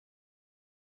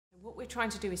What we're trying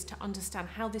to do is to understand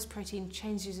how this protein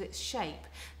changes its shape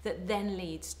that then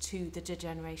leads to the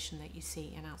degeneration that you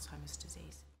see in Alzheimer's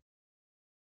disease.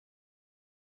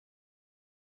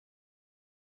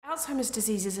 Alzheimer's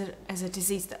disease is a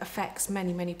disease that affects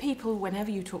many, many people.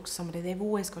 Whenever you talk to somebody, they've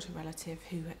always got a relative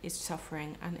who is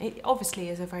suffering, and it obviously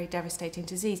is a very devastating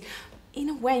disease. In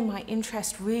a way, my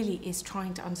interest really is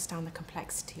trying to understand the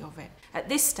complexity of it. At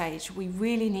this stage, we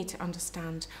really need to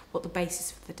understand what the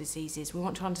basis for the disease is. We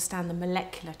want to understand the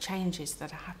molecular changes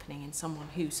that are happening in someone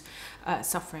who's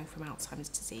suffering from Alzheimer's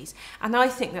disease. And I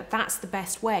think that that's the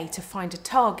best way to find a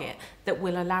target that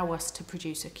will allow us to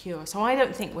produce a cure. So I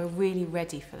don't think we're really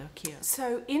ready for the cure.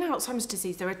 So in Alzheimer's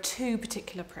disease, there are two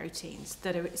particular proteins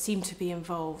that seem to be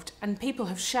involved. And people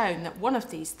have shown that one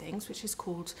of these things, which is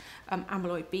called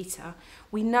amyloid beta,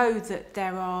 we know that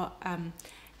there are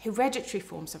hereditary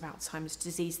forms of Alzheimer's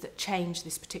disease that change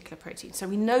this particular protein. So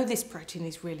we know this protein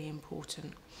is really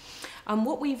important. And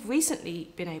what we've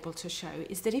recently been able to show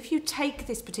is that if you take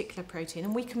this particular protein,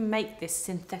 and we can make this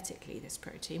synthetically, this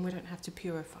protein, we don't have to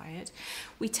purify it,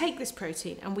 we take this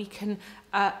protein and we can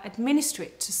administer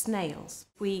it to snails.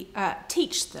 We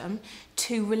teach them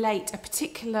to relate a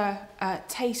particular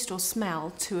taste or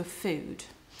smell to a food.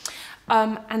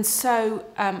 And so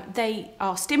they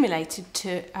are stimulated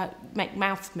to make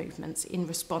mouth movements in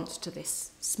response to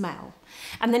this smell.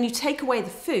 And then you take away the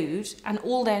food and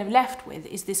all they're left with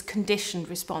is this conditioned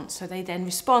response. So they then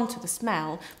respond to the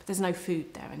smell, but there's no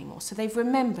food there anymore. So they've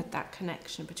remembered that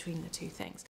connection between the two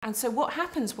things. And so what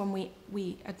happens when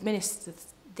we administer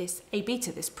this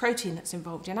A-beta, this protein that's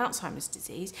involved in Alzheimer's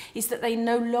disease, is that they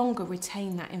no longer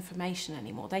retain that information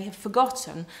anymore. They have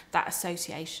forgotten that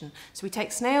association. So we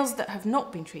take snails that have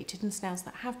not been treated and snails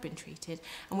that have been treated,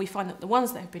 and we find that the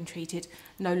ones that have been treated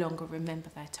no longer remember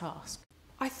their task.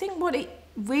 I think what it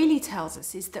really tells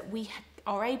us is that we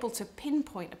are able to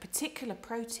pinpoint a particular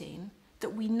protein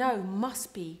that we know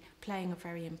must be playing a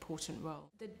very important role.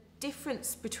 The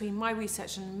difference between my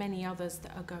research and many others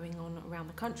that are going on around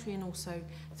the country and also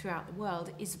throughout the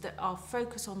world is that our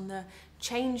focus on the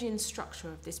change in structure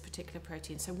of this particular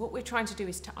protein. So what we're trying to do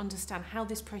is to understand how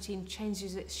this protein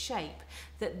changes its shape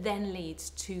that then leads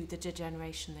to the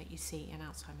degeneration that you see in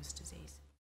Alzheimer's disease.